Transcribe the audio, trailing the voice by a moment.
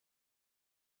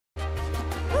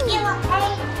You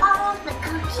ate all the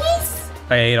cookies?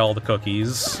 I ate all the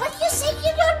cookies. But you said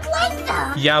you don't like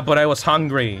them. Yeah, but I was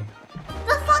hungry.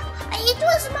 The fuck? It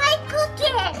was my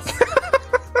cookies.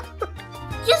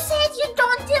 You said you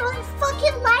don't even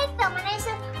fucking like them, and I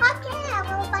said, okay, I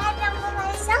will buy them for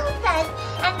myself then.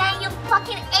 And then you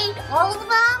fucking ate all of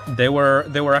them? They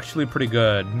were actually pretty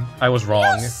good. I was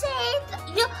wrong. You said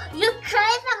you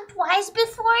tried them twice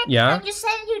before? Yeah. And you said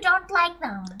you don't like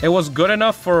them. It was good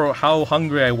enough for how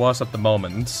hungry I was at the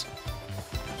moment.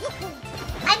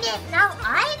 I mean, now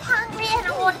I'm hungry, and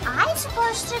what I'm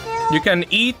supposed to do? You can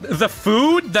eat the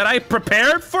food that I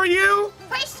prepared for you?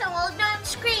 First of all, don't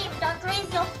scream. Don't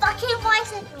raise your fucking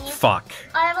voice at me. Fuck.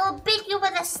 I will beat you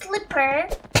with a slipper.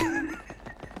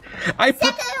 I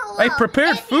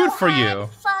prepared if food for had you.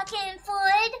 Fucking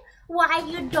food. Why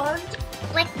you don't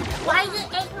like? Why you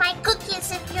ate my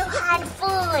cookies if you had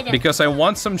food? Because I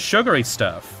want some sugary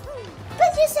stuff.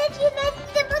 But you said you not in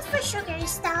the mood for sugary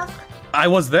stuff. I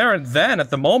was there then at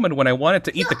the moment when I wanted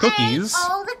to eat the cookies. Ate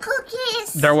all the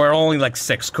cookies. There were only like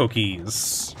 6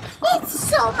 cookies. It's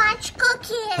so much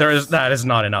cookies. That is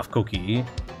not enough cookie.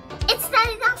 It's not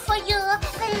enough for you,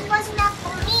 but it was enough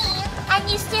for me, and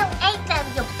you still ate them,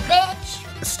 you bitch.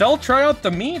 Still try out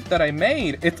the meat that I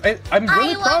made. I'm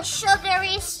really I proud. want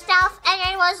sugary stuff, and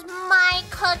it was my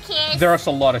cookies. There's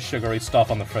a lot of sugary stuff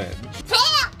on the fridge.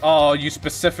 Damn! Oh, you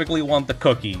specifically want the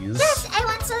cookies. Yes, I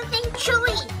want something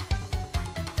chewy.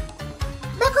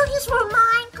 The cookies were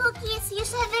mine cookies. You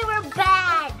said they were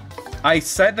bad. I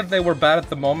said that they were bad at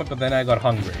the moment, but then I got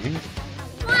hungry.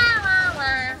 Wah, wah,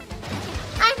 wah.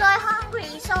 I got hungry,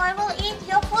 so I will eat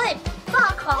your food.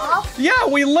 Fuck off. Yeah,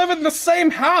 we live in the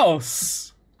same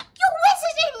house. You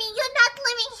visited me. You're not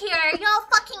living here. You're a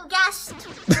fucking guest.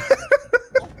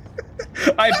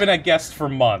 I've been a guest for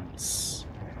months.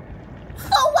 For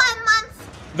 1 month.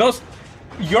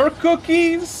 Your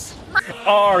cookies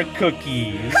are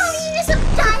cookies. Communism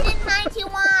died in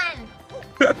 91.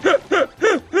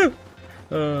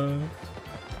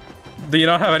 Do you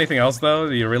not have anything else though?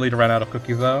 Do you really run out of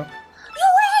cookies though? You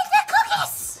ate the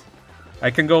cookies. I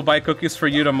can go buy cookies for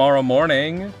you tomorrow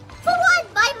morning. For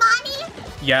what? By money?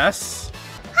 Yes.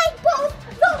 I bought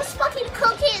those fucking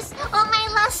cookies on my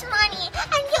last money,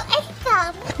 and you ate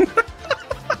them.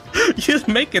 You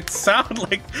make it sound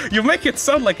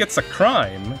like it's a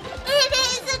crime. It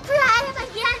is a crime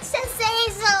against the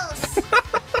Zazels.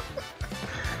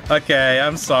 Okay,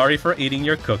 I'm sorry for eating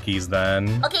your cookies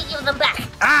then. Okay, give them back.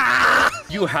 Ah!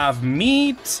 You have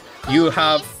meat. You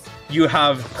have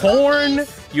corn.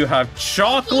 Cookies. You have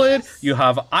chocolate. Cookies. You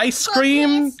have ice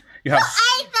cream. Cookies. You have.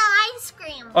 I ate the ice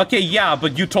cream. Okay, yeah,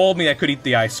 but you told me I could eat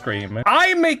the ice cream.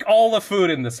 I make all the food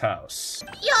in this house.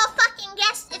 You're a fucking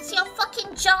guest. It's your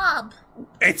fucking job.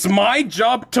 It's my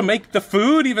job to make the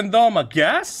food even though I'm a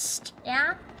guest?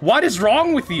 Yeah? What is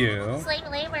wrong with you? Slave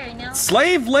labor, you know?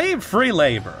 Slave labor, free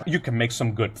labor. You can make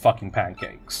some good fucking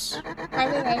pancakes.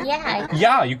 Yeah.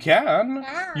 Yeah, you can.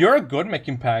 Yeah. You're good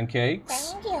making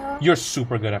pancakes. Thank you. You're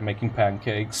super good at making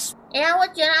pancakes. You know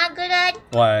what you're not good at?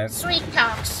 What? Sweet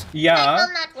talks. Yeah. That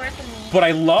will not work with me. But I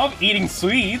love eating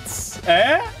sweets.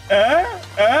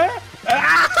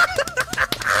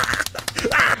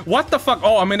 What the fuck?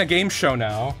 Oh, I'm in a game show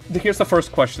now. Here's the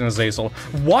first question, Azazel.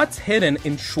 What's hidden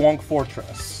in Schwonk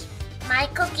Fortress? My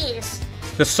cookies.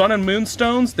 The Sun and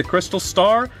Moonstones, the Crystal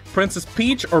Star, Princess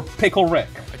Peach, or Pickle Rick?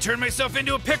 I turned myself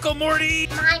into a pickle, Morty!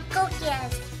 My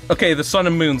cookies. Okay, the Sun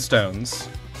and Moonstones.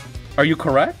 Are you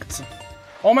correct?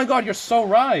 Oh my god, you're so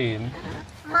right.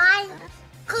 My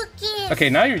cookies. Okay,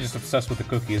 now you're just obsessed with the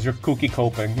cookies. You're cookie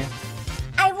coping.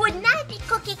 I would not be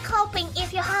cookie coping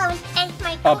if you haven't ate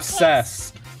my cookies.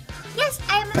 Obsessed. Yes,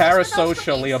 I'm obsessed with those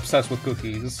Parasocially cookies. obsessed with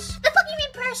cookies. The fuck you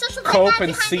mean parasocial? Cope I'm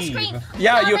and not behind the seed. screen.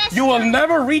 Yeah, No, you will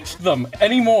never reach them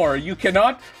anymore. You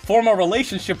cannot form a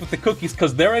relationship with the cookies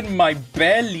because they're in my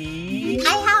belly. I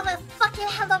have a fucking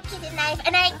Hello Kitty knife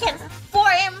and I can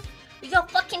form your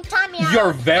fucking tummy out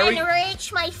You're very- and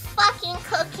reach my fucking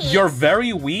cookies. You're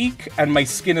very weak and my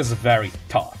skin is very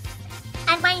tough.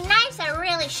 And my knives are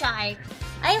really sharp.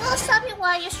 I will stop you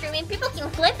while you're streaming. People can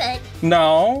flip it.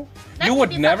 No. That You would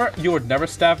would be never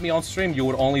stab me on stream. You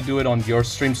would only do it on your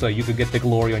stream so that you could get the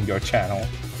glory on your channel.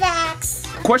 Facts.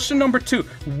 Question number 2.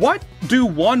 What do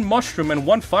 1 mushroom and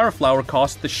 1 fire flower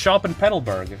cost the shop in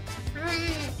Petalburg?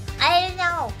 I don't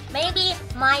know. Maybe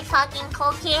my fucking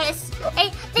cookies.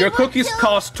 Hey, they Your were cookies too-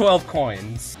 cost 12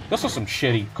 coins. Those are some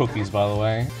shitty cookies, by the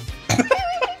way.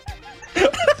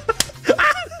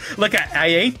 Like, I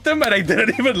ate them and I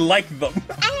didn't even like them.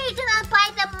 I do not buy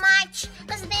them much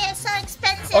because they are so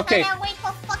expensive Okay. and I wait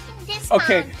for fucking discounts.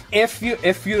 Okay, time.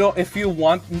 if you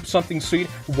want something sweet,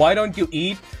 why don't you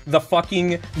eat the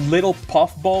fucking little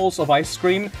puff balls of ice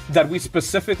cream that we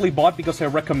specifically bought because I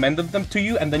recommended them to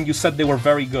you, and then you said they were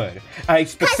very good.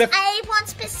 Because I want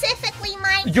specifically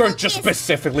my You're cookies. just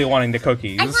specifically wanting the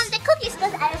cookies. I want the cookies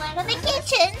because I went to the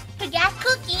kitchen to get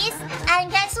cookies,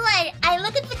 and guess what? I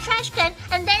look at the trash can,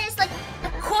 and there is like a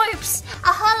corpse, a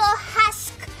hollow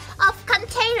husk of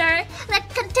container that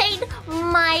contained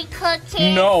my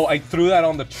cookies. No, I threw that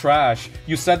on the trash.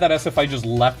 You said that as if I just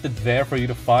left it there for you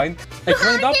to find. I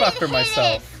cleaned up after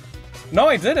myself. No,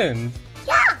 I didn't.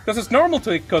 Yeah. Because it's normal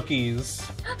to eat cookies.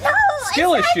 No,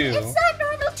 Skill it's issue. Not, it's not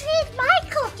normal to eat my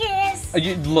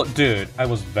cookies. Look, dude, I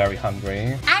was very hungry.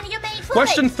 And you made food.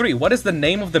 Question 3. What is the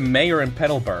name of the mayor in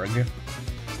Petalburg?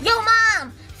 Yo,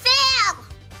 Mom. Phil.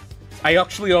 I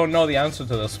actually don't know the answer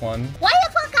to this one. Why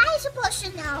the fuck am I supposed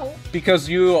to know? Because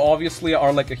you obviously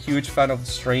are like a huge fan of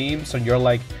the streams and you're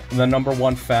like the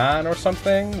 #1 fan or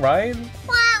something, right?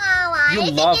 Wow. You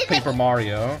love Paper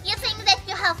Mario. You think that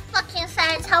you have fucking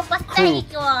sense how pathetic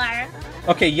you are.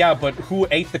 Okay, yeah, but who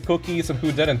ate the cookies and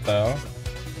who didn't though?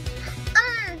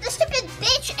 The stupid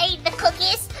bitch ate the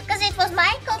cookies because it was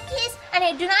my cookies and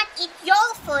I do not eat your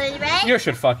food, right? You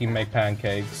should fucking make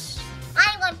pancakes.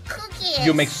 I want cookies.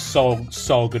 You make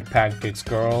so good pancakes,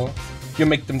 girl. You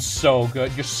make them so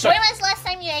good. You're so. When was the last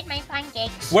time you ate my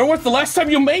pancakes? When was the last time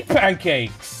you made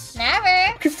pancakes?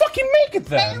 Never. You fucking make it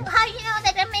then. Then how do you know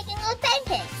that I'm making good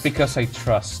pancakes? Because I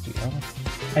trust you.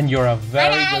 And you're a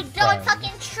very And I good don't friend.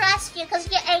 fucking trust you because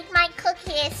you ate my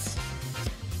cookies.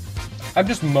 I'm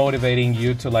just motivating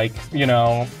you to, like, you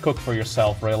know, cook for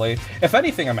yourself, really. If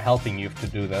anything, I'm helping you to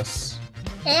do this.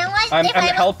 You know what? I'm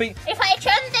helping. If I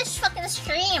turn this fucking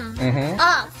stream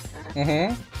off,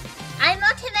 I'm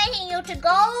motivating you to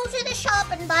go to the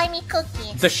shop and buy me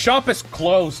cookies. The shop is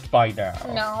closed by now.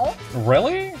 No.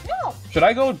 Really? No. Should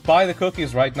I go buy the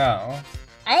cookies right now?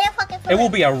 I have fucking food. It will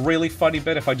be a really funny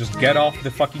bit if I just get off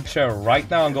the fucking chair right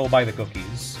now and go buy the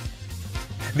cookies.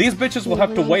 These bitches will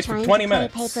have to wait for 20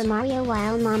 minutes. Paper Mario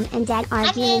while Mom and Dad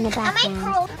argue in the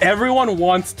background. Everyone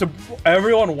wants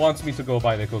me to go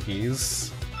buy the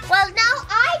cookies. Well, now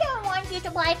I don't want you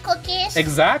to buy cookies.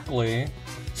 Exactly.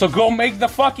 So go make the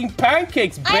fucking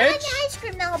pancakes, bitch. I want ice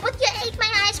cream now, but you ate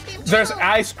my ice cream too. There's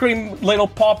ice cream little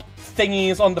pop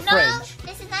thingies on the fridge.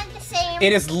 This is not the same.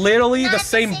 It is literally Not the the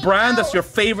same same, brand no. as your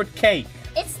favorite cake.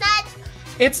 It's not.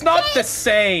 It's not the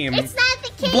same. It's not the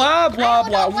cake. Blah blah I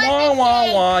blah. don't want Wah the wah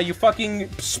cake. wah. You fucking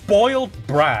spoiled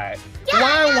brat. Yeah, Wah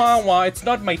that's- wah wah. It's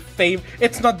not my favorite.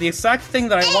 It's not the exact thing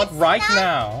that I want It's right not-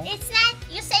 now. It's not.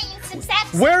 You say it's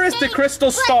exact. Where is the cake, crystal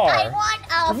but star? I want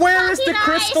a Where is the fucking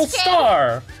crystal ice cream.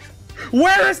 star?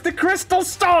 Where is the crystal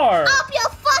star? Up your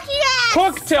fucking ass.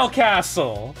 Hooktail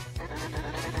Castle.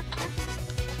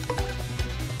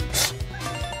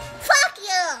 Fuck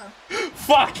you.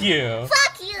 Fuck you.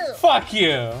 Fuck you. Fuck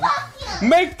you. Fuck you.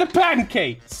 Make the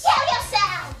pancakes. Kill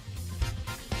yourself.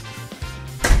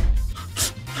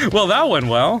 Well, that went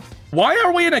well. Why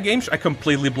are we in a game show? I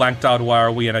completely blanked out. Why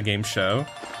are we in a game show?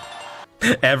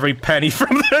 Every penny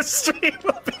from this stream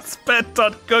will be spent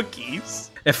on cookies.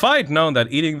 If I'd known that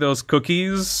eating those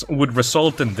cookies would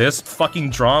result in this fucking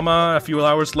drama a few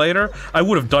hours later, I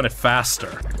would have done it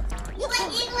faster. You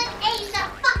ate the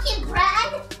fucking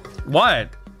bread. What?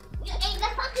 You ate the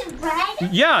fucking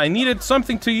bread. Yeah, I needed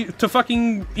something to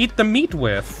fucking eat the meat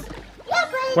with. Yeah,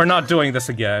 bread. We're not doing this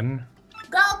again.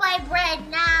 Go buy bread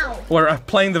now. We're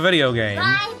playing the video game.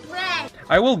 Buy bread.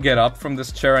 I will get up from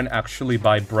this chair and actually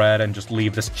buy bread and just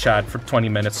leave this chat for 20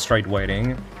 minutes straight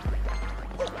waiting.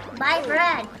 Buy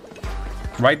bread.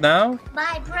 Right now?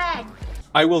 Buy bread.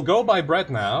 I will go buy bread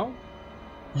now.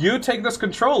 You take this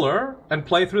controller and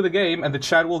play through the game, and the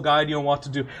chat will guide you on what to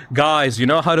do. Guys, you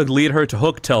know how to lead her to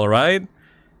Hooktail, right?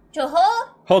 To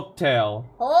who? Hooktail.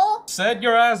 Who? Set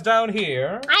your ass down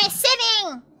here. I'm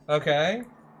sitting. Okay.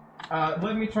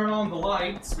 Let me turn on the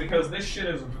lights, because this shit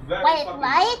is very White fucking...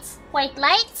 lights. White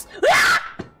lights.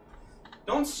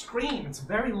 Don't scream, it's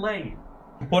very late.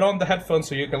 Put on the headphones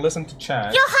so you can listen to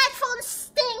chat. Your headphones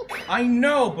stink. I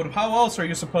know, but how else are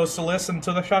you supposed to listen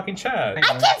to the shocking chat? I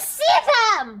can see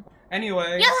them.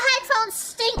 Anyway. Your headphones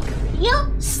stink.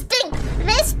 You stink.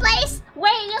 This place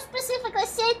where you specifically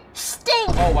sit stink.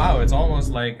 Oh wow, it's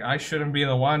almost like I shouldn't be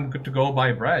the one to go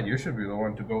buy bread. You should be the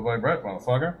one to go buy bread,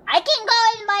 motherfucker. I can go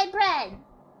and buy bread.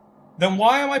 Then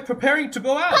why am I preparing to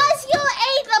go out? Because you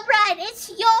ate the bread. It's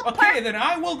your Okay, then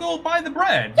I will go buy the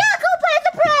bread. Yeah, go buy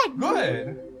the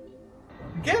bread.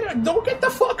 Good. Don't get the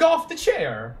fuck off the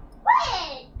chair.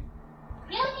 Wait.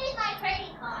 You need my credit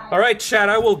card. Alright, chat,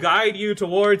 I will guide you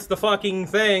towards the fucking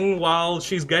thing while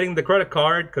she's getting the credit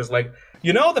card, because, like,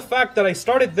 You know the fact that I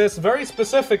started this very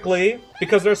specifically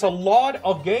because there's a lot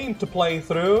of game to play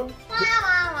through.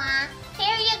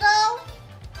 Here you go.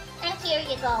 And here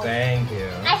you go. Thank you.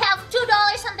 I have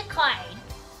 $2 on the card.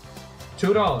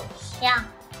 $2. Yeah.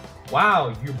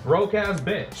 Wow, you broke ass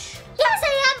bitch. Yes,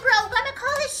 I am broke. I'm a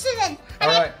college student.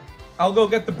 Alright, I'll go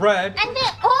get the bread. And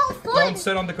they're all food. Don't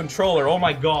sit on the controller, oh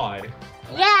my god.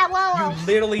 Yeah, well... You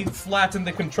literally flattened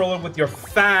the controller with your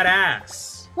fat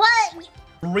ass. What?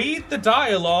 Read the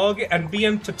dialogue and be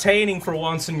entertaining for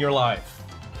once in your life.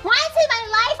 Once in my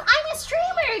life, I'm a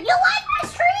streamer. You like my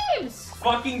streams?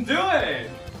 Fucking do it.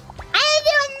 I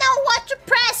don't even know what to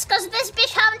press because this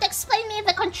bitch haven't explained me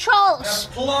the controls.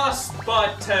 The plus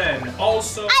button.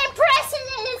 Also... I'm pressing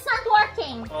it, it's not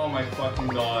working. Oh my fucking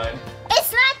god.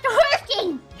 It's not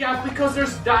working. Yeah, because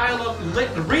there's dialogue.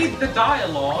 Read the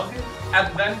dialogue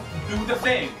and then do the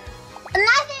thing.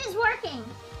 Nothing is working.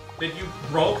 Did you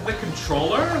broke the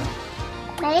controller?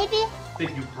 Maybe.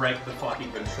 Did you break the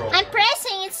fucking controller? I'm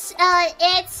pressing. It's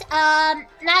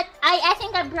not. I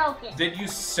think I broke it. Did you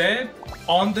sit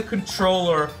on the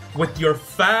controller with your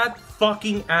fat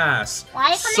fucking ass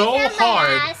Why so couldn't I have my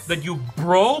hard ass? that you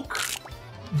broke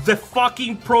the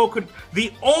fucking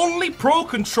the only pro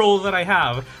controller that I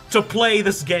have to play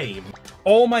this game?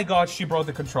 Oh my god, she broke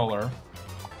the controller.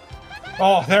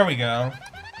 Oh, there we go.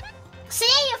 See,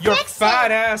 Your fixed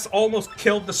fat it. ass almost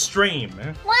killed the stream.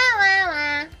 Wah.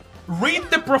 Read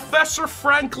the Professor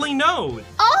Frankly note.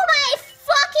 Oh my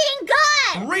fucking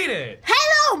god! Read it.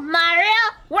 Hello, Mario.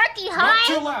 Working Not hard.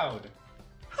 too loud.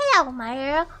 Hello,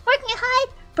 Mario. Working hard.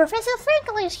 Professor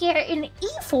Franklin is here in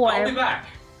E4. I'll be back.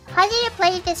 How do you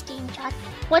play this game, chat?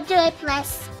 What do I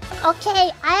press?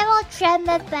 Okay, I will try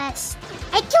my best.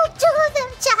 I killed 2 of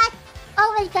them, chat.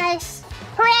 Oh my gosh.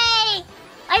 Hooray!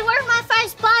 I won my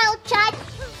first bottle, chat.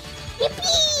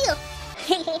 Yippee!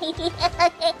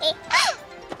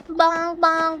 Bong,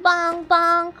 bong, bong,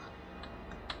 bong.